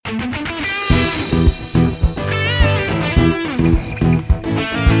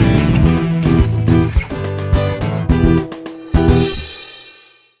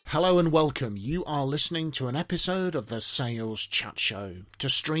Hello and welcome. You are listening to an episode of the Sales Chat Show. To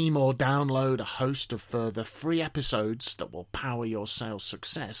stream or download a host of further free episodes that will power your sales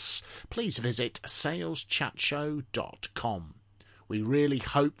success, please visit saleschatshow.com. We really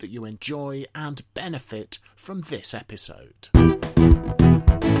hope that you enjoy and benefit from this episode.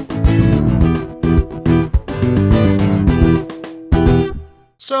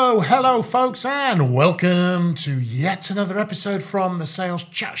 So, hello folks, and welcome to yet another episode from the Sales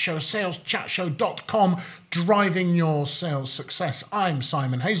Chat Show, saleschatshow.com, driving your sales success. I'm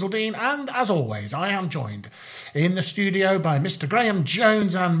Simon Hazeldine, and as always, I am joined in the studio by Mr. Graham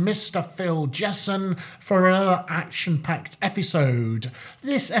Jones and Mr. Phil Jesson for another action-packed episode.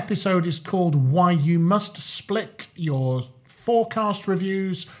 This episode is called Why You Must Split Your Forecast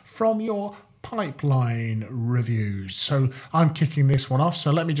Reviews from Your Pipeline Reviews. So I'm kicking this one off. So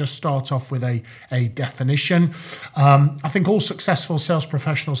let me just start off with a definition. I think all successful sales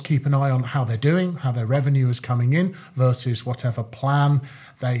professionals keep an eye on how they're doing, how their revenue is coming in versus whatever plan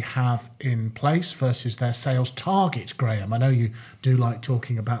they have in place versus their sales target. Graham, I know you do like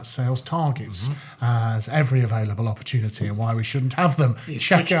talking about sales targets as every available opportunity and why we shouldn't have them. He's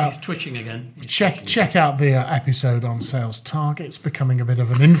twitching again. Check out the episode on sales targets, becoming a bit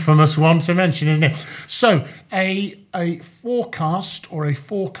of an infamous one to mention, isn't it? So a forecast or a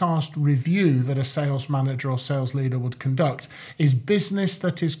forecast review that a sales manager or sales leader would conduct is business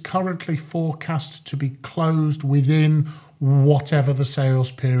that is currently forecast to be closed within whatever the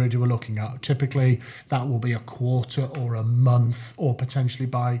sales period you were looking at. Typically, that will be a quarter or a month or potentially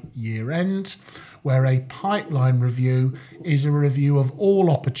by year end, where a pipeline review is a review of all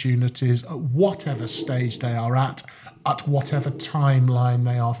opportunities at whatever stage they are at whatever timeline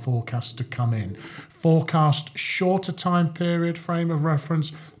they are forecast to come in. Forecast shorter time period frame of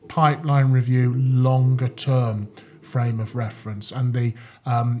reference, pipeline review longer term frame of reference. And the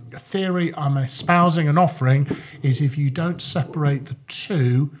theory I'm espousing and offering is if you don't separate the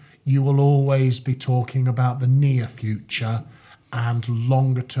two, you will always be talking about the near future and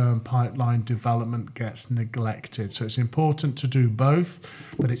longer term pipeline development gets neglected. So it's important to do both,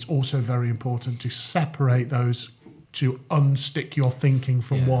 but it's also very important to separate those, to unstick your thinking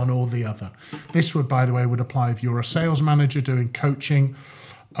from one or the other. This would, by the way, would apply if you're a sales manager doing coaching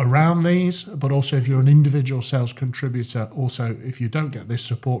around these, but also if you're an individual sales contributor. Also, if you don't get this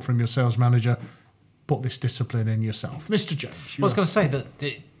support from your sales manager, put this discipline in yourself. Mr. Jones. I was going to say that,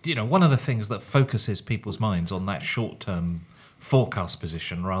 one of the things that focuses people's minds on that short-term forecast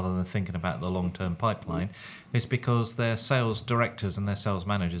position rather than thinking about the long-term pipeline is because their sales directors and their sales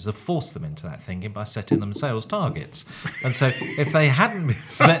managers have forced them into that thinking by setting them sales targets. And so if they hadn't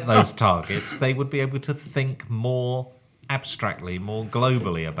set those targets, they would be able to think more abstractly, more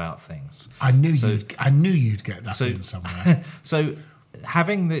globally about things. I knew you'd get that in somewhere. So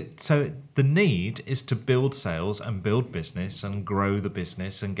the need is to build sales and build business and grow the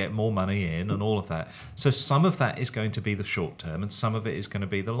business and get more money in and all of that. So some of that is going to be the short term and some of it is going to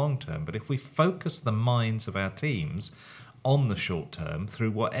be the long term. But if we focus the minds of our teams on the short term through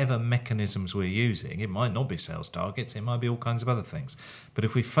whatever mechanisms we're using, it might not be sales targets, it might be all kinds of other things. But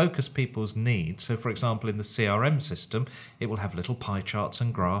if we focus people's needs, so for example in the CRM system, it will have little pie charts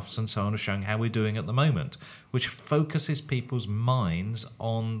and graphs and so on showing how we're doing at the moment, which focuses people's minds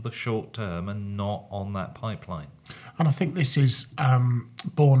on the short term and not on that pipeline. And I think this is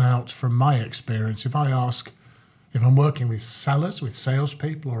borne out from my experience. If I'm working with sellers, with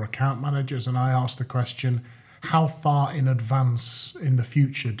salespeople or account managers, and I ask the question, how far in advance in the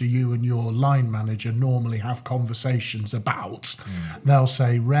future do you and your line manager normally have conversations about? They'll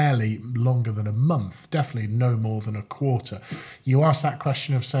say rarely longer than a month, definitely no more than a quarter. You ask that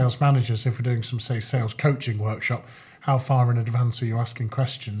question of sales managers, if we're doing some, say, sales coaching workshop, how far in advance are you asking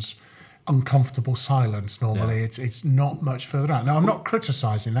questions? Uncomfortable silence normally. Yeah. It's not much further out. Now, I'm not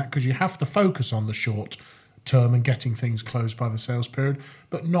criticising that because you have to focus on the short term and getting things closed by the sales period,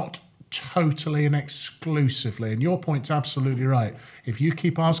 but not totally and exclusively. And your point's absolutely right. If you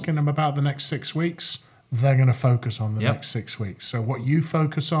keep asking them about the next 6 weeks, they're going to focus on the next 6 weeks. So what you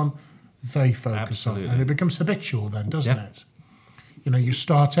focus on, they focus on. And it becomes habitual then, doesn't it? You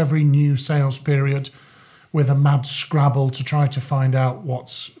start every new sales period with a mad scrabble to try to find out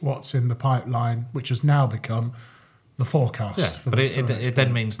what's in the pipeline, which has now become the forecast. But it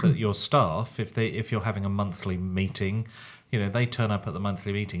then means that your staff, if you're having a monthly meeting, they turn up at the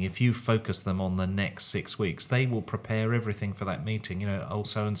monthly meeting. If you focus them on the next 6 weeks, they will prepare everything for that meeting.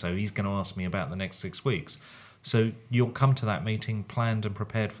 So-and-so, he's going to ask me about the next 6 weeks. So you'll come to that meeting planned and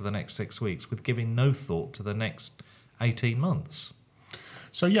prepared for the next 6 weeks with giving no thought to the next 18 months.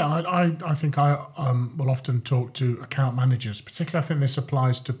 So yeah, I think I will often talk to account managers. Particularly, I think this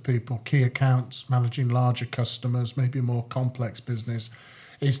applies to people, key accounts, managing larger customers, maybe a more complex business,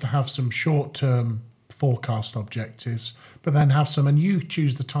 is to have some short-term forecast objectives, but then have some, and you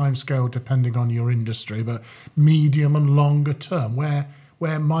choose the timescale depending on your industry, but medium and longer term.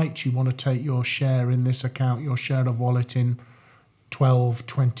 Where might you want to take your share in this account, your share of wallet in 12,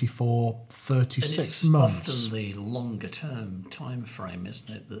 24, 36 months? It's often the longer term time frame, isn't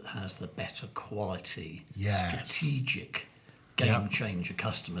it, that has the better quality, strategic game changer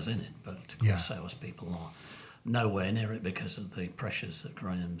customers in it. But of course, salespeople are nowhere near it because of the pressures that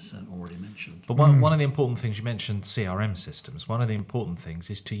Graham's already mentioned. But one of the important things, you mentioned CRM systems, one of the important things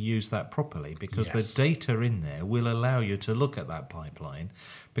is to use that properly, because the data in there will allow you to look at that pipeline,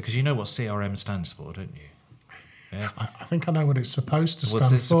 because you know what CRM stands for, don't you? Yeah. I think I know what it's supposed to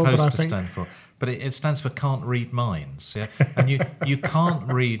stand What's it for. supposed to stand for? But it stands for can't read minds. Yeah, and you can't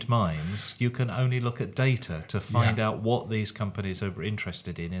read minds. You can only look at data to find out what these companies are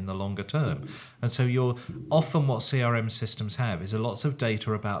interested in the longer term. And so often what CRM systems have is lots of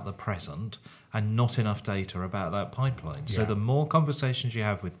data about the present and not enough data about that pipeline. So the more conversations you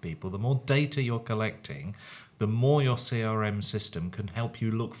have with people, the more data you're collecting, the more your CRM system can help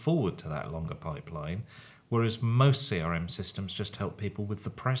you look forward to that longer pipeline. Whereas most CRM systems just help people with the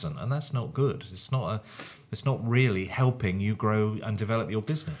present, and that's not good. It's not really helping you grow and develop your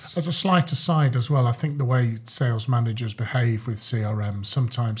business. As a slight aside as well, I think the way sales managers behave with CRM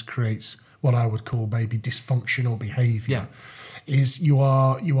sometimes creates what I would call maybe dysfunctional behaviour. Is you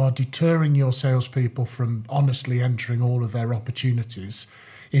are deterring your salespeople from honestly entering all of their opportunities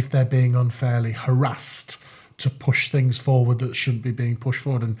if they're being unfairly harassed to push things forward that shouldn't be being pushed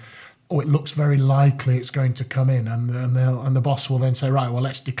forward. And it looks very likely it's going to come in, and the boss will then say, right, well,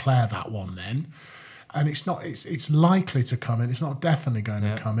 let's declare that one then. And it's likely to come in. It's not definitely going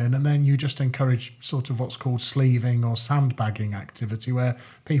to come in. And then you just encourage sort of what's called sleeving or sandbagging activity, where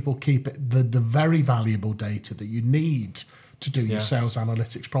people keep the very valuable data that you need to do your sales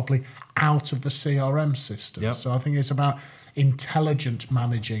analytics properly out of the CRM system. So I think it's about intelligent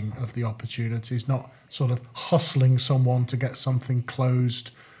managing of the opportunities, not sort of hustling someone to get something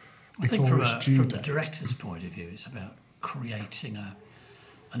closed before it's due. From the director's point of view, it's about creating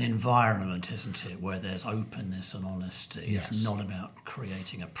an environment, isn't it, where there's openness and honesty. Yes. It's not about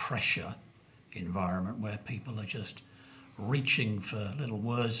creating a pressure environment where people are just reaching for little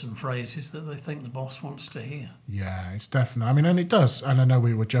words and phrases that they think the boss wants to hear. Yeah, it's definitely. I mean, and it does. And I know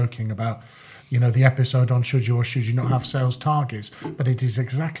we were joking about, the episode on should you or should you not have sales targets, but it is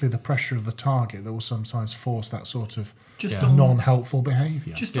exactly the pressure of the target that will sometimes force that sort of non-helpful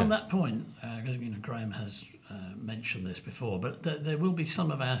behaviour. Just on that point, Graham has mentioned this before, but there will be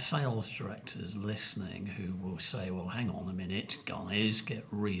some of our sales directors listening who will say, well, hang on a minute, guys, get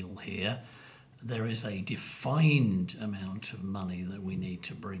real here. There is a defined amount of money that we need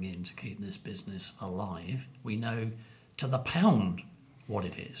to bring in to keep this business alive. We know to the pound what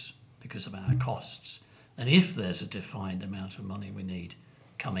it is because of our costs. And if there's a defined amount of money we need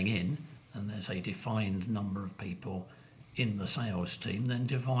coming in, and there's a defined number of people in the sales team, then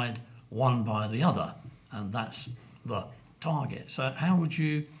divide one by the other, and that's the target. So how would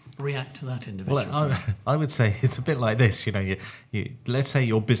you react to that individual? Well, I would say it's a bit like this. You let's say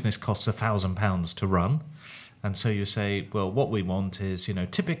your business costs £1,000 to run, and so you say, well, what we want is,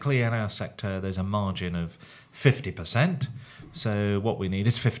 typically in our sector there's a margin of 50%. So what we need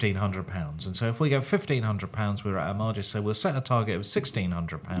is £1,500, and so if we go £1,500, we're at our margin. So we'll set a target of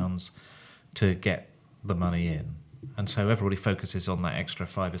 £1,600 to get the money in. And so everybody focuses on that extra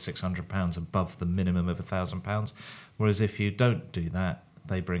 £500 or £600 above the minimum of £1,000. Whereas if you don't do that,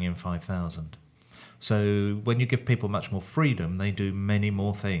 they bring in 5,000. So when you give people much more freedom, they do many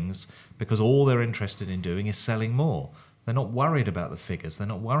more things because all they're interested in doing is selling more. They're not worried about the figures. They're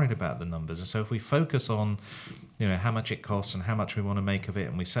not worried about the numbers. And so if we focus on, how much it costs and how much we want to make of it,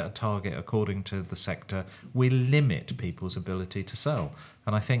 and we set a target according to the sector, we limit people's ability to sell.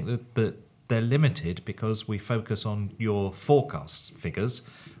 And I think that they're limited because we focus on your forecast figures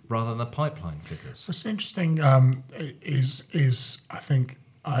rather than the pipeline figures. What's interesting is I think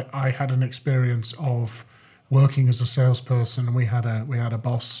I had an experience of working as a salesperson, and we had a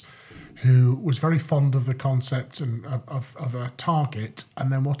boss who was very fond of the concept and of a target,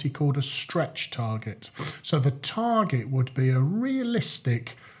 and then what he called a stretch target. So the target would be a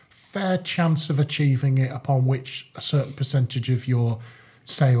realistic, fair chance of achieving it upon which a certain percentage of your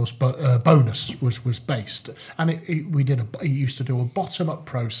sales bonus was based. And he used to do a bottom-up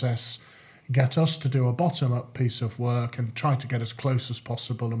process, get us to do a bottom-up piece of work and try to get as close as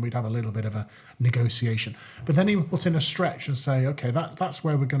possible, and we'd have a little bit of a negotiation. But then he would put in a stretch and say, okay, that's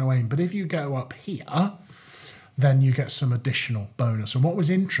where we're going to aim. But if you go up here, then you get some additional bonus. And what was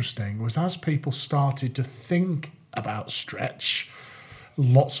interesting was as people started to think about stretch,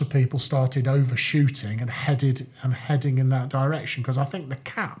 lots of people started overshooting and heading in that direction, because I think the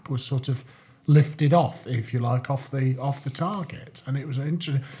cap was sort of lifted off, if you like, off the target, and it was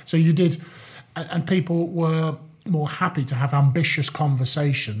interesting. So you did, and people were more happy to have ambitious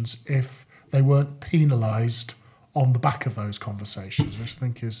conversations if they weren't penalised on the back of those conversations, which I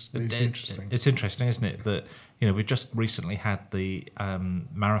think is interesting. It's interesting, isn't it, that we just recently had the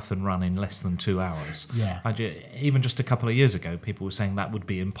marathon run in less than 2 hours. Yeah. And even just a couple of years ago, people were saying that would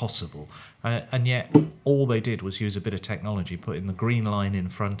be impossible. And yet all they did was use a bit of technology, putting the green line in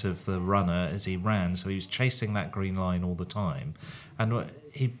front of the runner as he ran. So he was chasing that green line all the time. And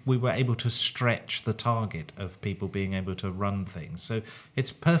we were able to stretch the target of people being able to run things. So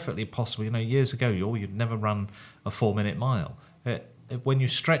it's perfectly possible. Years ago, you'd never run a 4-minute mile. When you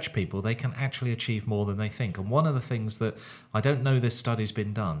stretch people, they can actually achieve more than they think. And one of the things that, I don't know this study's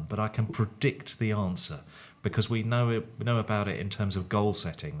been done, but I can predict the answer, because we know about it in terms of goal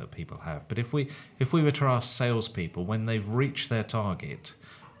setting that people have. But if we were to ask salespeople, when they've reached their target,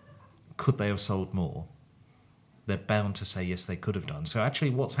 could they have sold more? They're bound to say yes, they could have done. So actually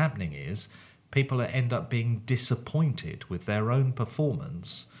what's happening is people end up being disappointed with their own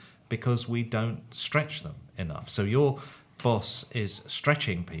performance because we don't stretch them enough. So your boss is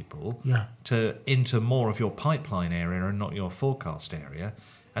stretching people into more of your pipeline area and not your forecast area,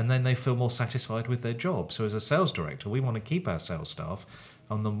 and then they feel more satisfied with their job. So as a sales director, we want to keep our sales staff,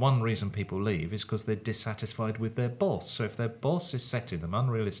 and the one reason people leave is because they're dissatisfied with their boss. So if their boss is setting them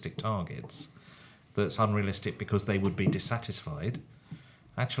unrealistic targets, that's unrealistic because they would be dissatisfied,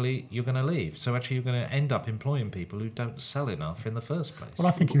 actually you're going to leave. So actually you're going to end up employing people who don't sell enough in the first place. Well,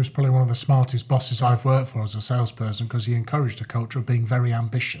 I think he was probably one of the smartest bosses I've worked for as a salesperson, because he encouraged a culture of being very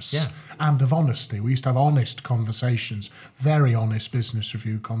ambitious and of honesty. We used to have honest conversations, very honest business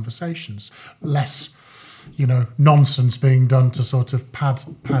review conversations, less nonsense being done to sort of pad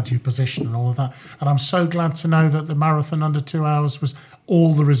your position and all of that. And I'm so glad to know that the marathon under 2 hours was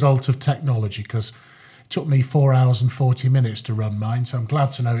all the result of technology, because it took me 4 hours and 40 minutes to run mine. So I'm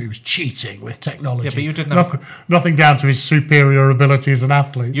glad to know he was cheating with technology. Yeah, but you didn't have nothing down to his superior ability as an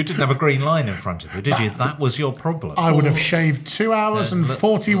athlete. You didn't have a green line in front of you, did you? That was your problem. I would have shaved 2 hours and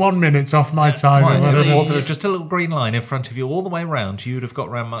 41 minutes off my time. Just a little green line in front of you all the way around, you'd have got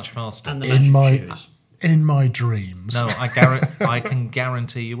round much faster. And the magic shoes. In my dreams. No, I can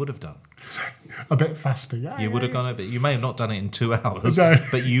guarantee you would have done. A bit faster, yeah. You would have gone a bit. You may have not done it in 2 hours, No.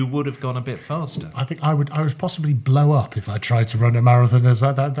 but you would have gone a bit faster. I think I would possibly blow up if I tried to run a marathon. Is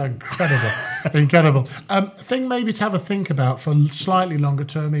that incredible? Incredible. Thing maybe to have a think about for slightly longer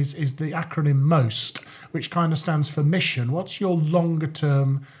term is the acronym MOST, which kind of stands for mission. What's your longer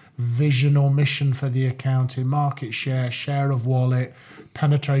term vision or mission for the account in market share of wallet,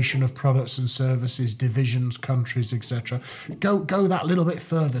 penetration of products and services, divisions, countries, etc. Go that little bit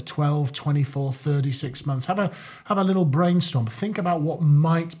further, 12, 24, 36 months. Have a little brainstorm. Think about what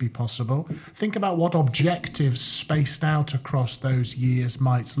might be possible. Think about what objectives spaced out across those years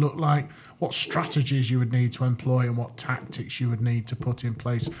might look like, what strategies you would need to employ, and what tactics you would need to put in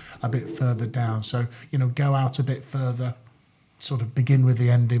place a bit further down. So, go out a bit further, sort of begin with the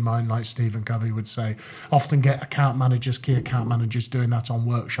end in mind, like Stephen Covey would say. Often get key account managers doing that on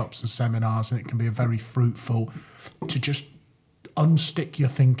workshops and seminars, and it can be a very fruitful to just unstick your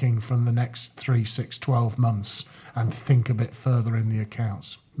thinking from the next 3, 6, 12 months and think a bit further in the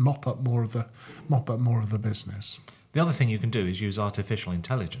accounts. Mop up more of the business. The other thing you can do is use artificial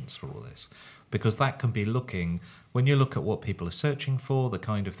intelligence for all this, because that can be when you look at what people are searching for, the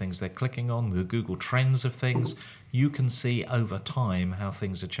kind of things they're clicking on, the Google Trends of things, you can see over time how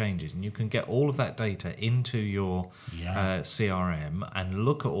things are changing. And you can get all of that data into your CRM and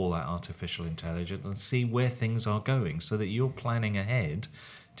look at all that artificial intelligence and see where things are going, so that you're planning ahead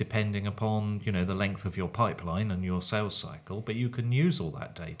depending upon the length of your pipeline and your sales cycle. But you can use all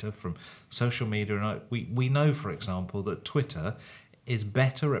that data from social media. And we know, for example, that Twitter is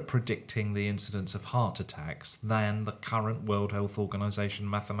better at predicting the incidence of heart attacks than the current World Health Organization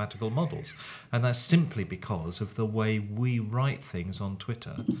mathematical models. And that's simply because of the way we write things on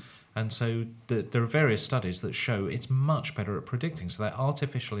Twitter. And so there are various studies that show it's much better at predicting. So that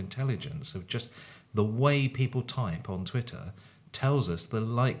artificial intelligence of just the way people type on Twitter tells us the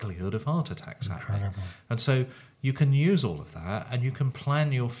likelihood of heart attacks happening. And so you can use all of that, and you can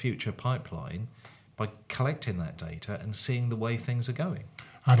plan your future pipeline by collecting that data and seeing the way things are going.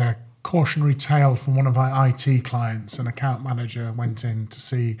 I had a cautionary tale from one of my IT clients. An account manager went in to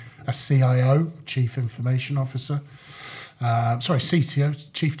see a CIO, Chief Information Officer,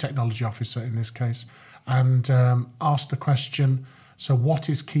 CTO, Chief Technology Officer in this case, and asked the question, so what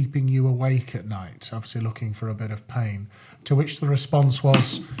is keeping you awake at night? Obviously looking for a bit of pain. To which the response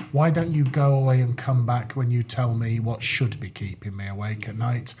was, why don't you go away and come back when you tell me what should be keeping me awake at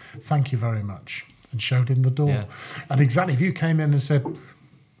night? Thank you very much. And showed him the door. Yeah. And exactly, if you came in and said,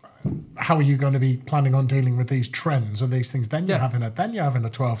 how are you going to be planning on dealing with these trends or these things? Then you're having a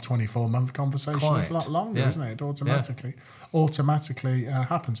 12, 24 month conversation. Quite. It's a lot longer, Yeah. isn't it? It automatically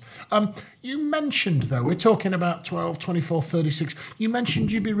happens. You mentioned, though, we're talking about 12, 24, 36. You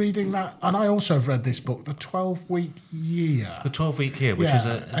mentioned you'd be reading that, and I also have read this book, The 12-Week Year. The 12-week year, which is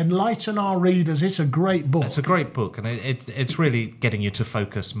enlighten our readers. It's a great book. It's a great book, and it's really getting you to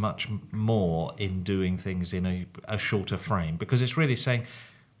focus much more in doing things in a shorter frame, because it's really saying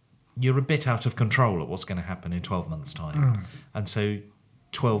you're a bit out of control at what's going to happen in 12 months' time. And so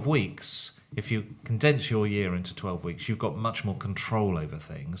 12 weeks, if you condense your year into 12 weeks, you've got much more control over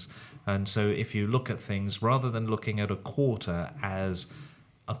things. And so if you look at things, rather than looking at a quarter as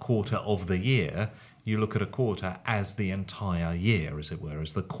a quarter of the year, you look at a quarter as the entire year, as it were,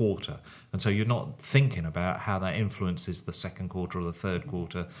 as the quarter. And so you're not thinking about how that influences the second quarter or the third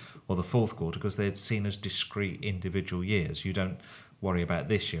quarter or the fourth quarter, because they're seen as discrete individual years. You don't worry about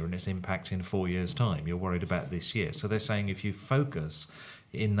this year and its impact in 4 years' time. You're worried about this year. So they're saying if you focus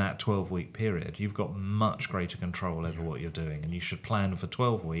in that 12-week period, you've got much greater control over what you're doing, and you should plan for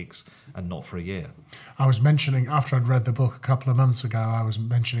 12 weeks and not for a year. I was mentioning, after I'd read the book a couple of months ago, I was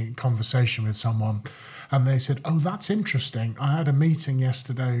mentioning in conversation with someone, and they said, oh, that's interesting. I had a meeting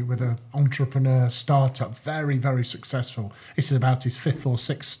yesterday with an entrepreneur startup, very, very successful. This is about his 5th or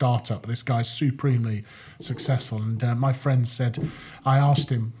 6th startup. This guy's supremely successful. And my friend said, I asked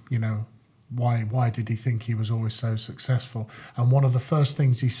him, why did he think he was always so successful? And one of the first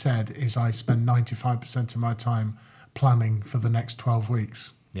things he said is, I spend 95% of my time planning for the next 12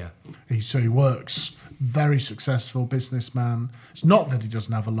 weeks. Yeah. So he works, very successful businessman. It's not that he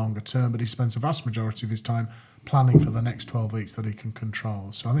doesn't have a longer term, but he spends the vast majority of his time planning for the next 12 weeks that he can control.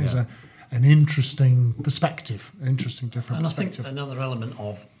 So I think it's an interesting perspective, different perspective. I think another element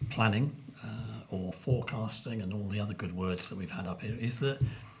of planning or forecasting and all the other good words that we've had up here is that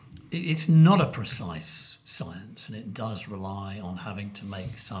it's not a precise science, and it does rely on having to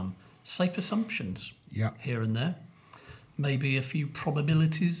make some safe assumptions here and there. Maybe a few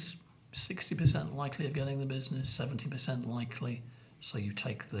probabilities, 60% likely of getting the business, 70% likely. So you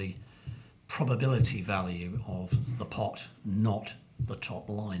take the probability value of the pot, not the top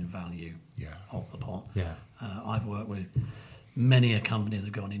line value of the pot. Yeah. I've worked with many a company that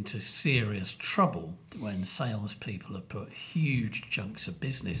have gone into serious trouble when salespeople have put huge chunks of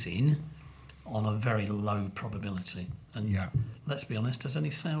business in on a very low probability. And let's be honest, does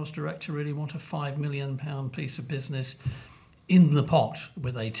any sales director really want a £5 million piece of business in the pot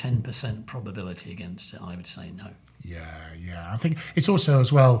with a 10% probability against it? I would say no. I think it's also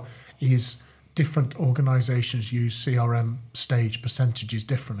as well is different organisations use CRM stage percentages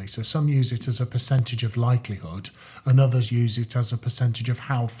differently. So some use it as a percentage of likelihood, and others use it as a percentage of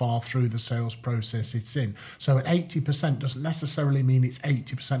how far through the sales process it's in. So at 80% doesn't necessarily mean it's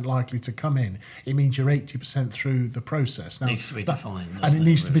 80% likely to come in. It means you're 80% through the process. Now, it needs to be defined. And it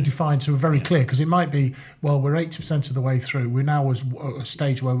needs to be defined so we're very clear, because it might be, well, we're 80% of the way through. We're now at a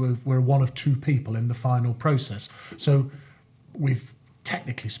stage where we're one of 2 people in the final process. So we've,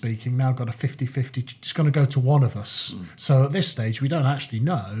 technically speaking, now got a 50-50. It's going to go to one of us. So at this stage, we don't actually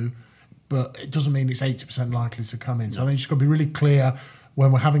know, but it doesn't mean it's 80% likely to come in. So I think it's got to be really clear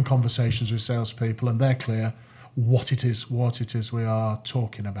when we're having conversations with salespeople, and they're clear what it is we are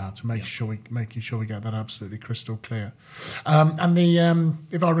talking about, and making sure we get that absolutely crystal clear. And the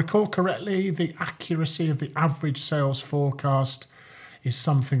if I recall correctly, the accuracy of the average sales forecast is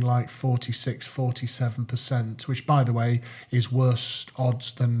something like 46-47%, which, by the way, is worse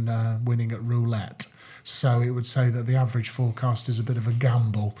odds than winning at roulette. So it would say that the average forecast is a bit of a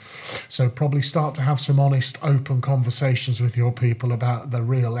gamble. So probably start to have some honest, open conversations with your people about the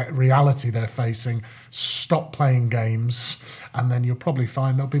reality they're facing. Stop playing games, and then you'll probably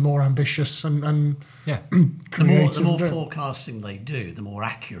find they'll be more ambitious and creative. The more forecasting they do, the more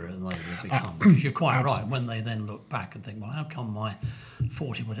accurate they will become. Because you're quite right. When they then look back and think, well, how come my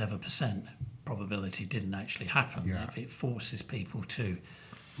 40 whatever percent probability didn't actually happen? If it forces people to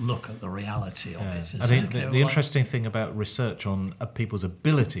look at the reality of it. I think the interesting thing about research on people's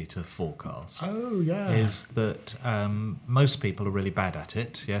ability to forecast is that most people are really bad at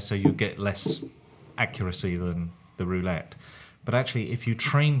it. So you get less accuracy than the roulette. But actually, if you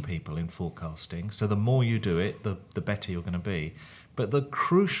train people in forecasting, so the more you do it, the better you're going to be. But the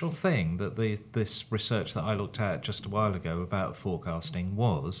crucial thing that this research that I looked at just a while ago about forecasting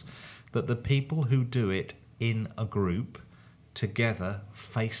was that the people who do it in a group, together,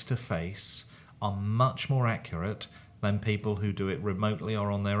 face to face, are much more accurate than people who do it remotely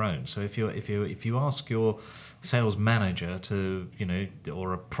or on their own. So if you ask your sales manager to,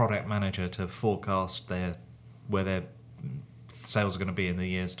 or a product manager to forecast where their sales are going to be in the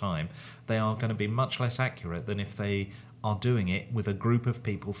year's time, they are going to be much less accurate than if they are doing it with a group of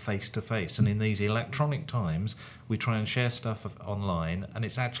people face to face. And in these electronic times, we try and share stuff online, and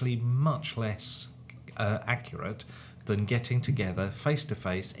it's actually much less accurate than getting together face to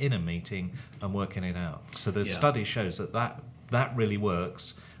face in a meeting and working it out. So the study shows that really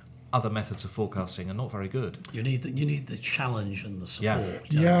works. Other methods of forecasting are not very good. You need the challenge and the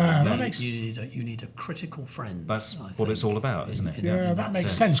support. You need a critical friend. That's what it's all about, isn't it? Yeah, that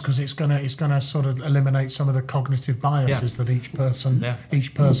makes sense, because it's gonna sort of eliminate some of the cognitive biases that each person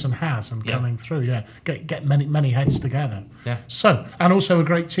has, and coming through. Get many heads together. Yeah. So, and also a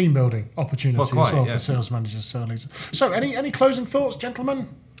great team building opportunity as well for sales managers, sales leaders. So, any closing thoughts, gentlemen?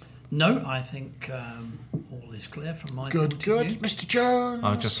 No, I think all is clear from my point of view. Mr. Jones.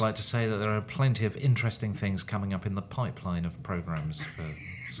 I would just like to say that there are plenty of interesting things coming up in the pipeline of programmes for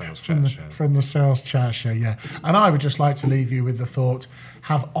Sales Chat Show. From the Sales Chat Show, yeah. And I would just like to leave you with the thought: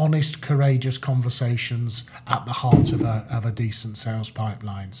 have honest, courageous conversations at the heart of a decent sales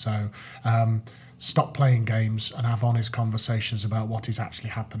pipeline. So stop playing games and have honest conversations about what is actually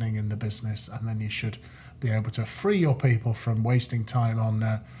happening in the business, and then you should be able to free your people from wasting time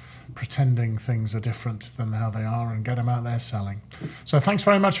on pretending things are different than how they are, and get them out there selling. So thanks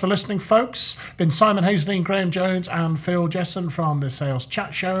very much for listening, folks. Been Simon Hazeldine, Graham Jones and Phil Jesson from the Sales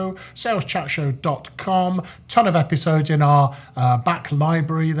Chat Show, saleschatshow.com. Ton of episodes in our back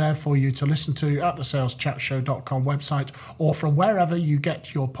library there for you to listen to at the saleschatshow.com website, or from wherever you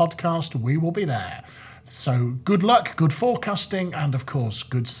get your podcast. We will be there. So good luck, good forecasting, and of course,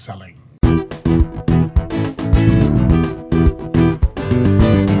 good selling.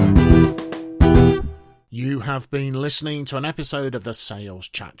 You have been listening to an episode of the Sales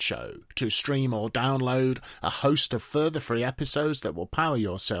Chat Show. To stream or download a host of further free episodes that will power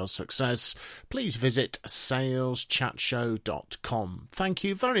your sales success, please visit saleschatshow.com. Thank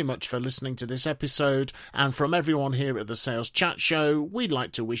you very much for listening to this episode, and from everyone here at the Sales Chat Show, we'd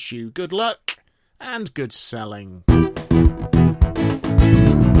like to wish you good luck and good selling.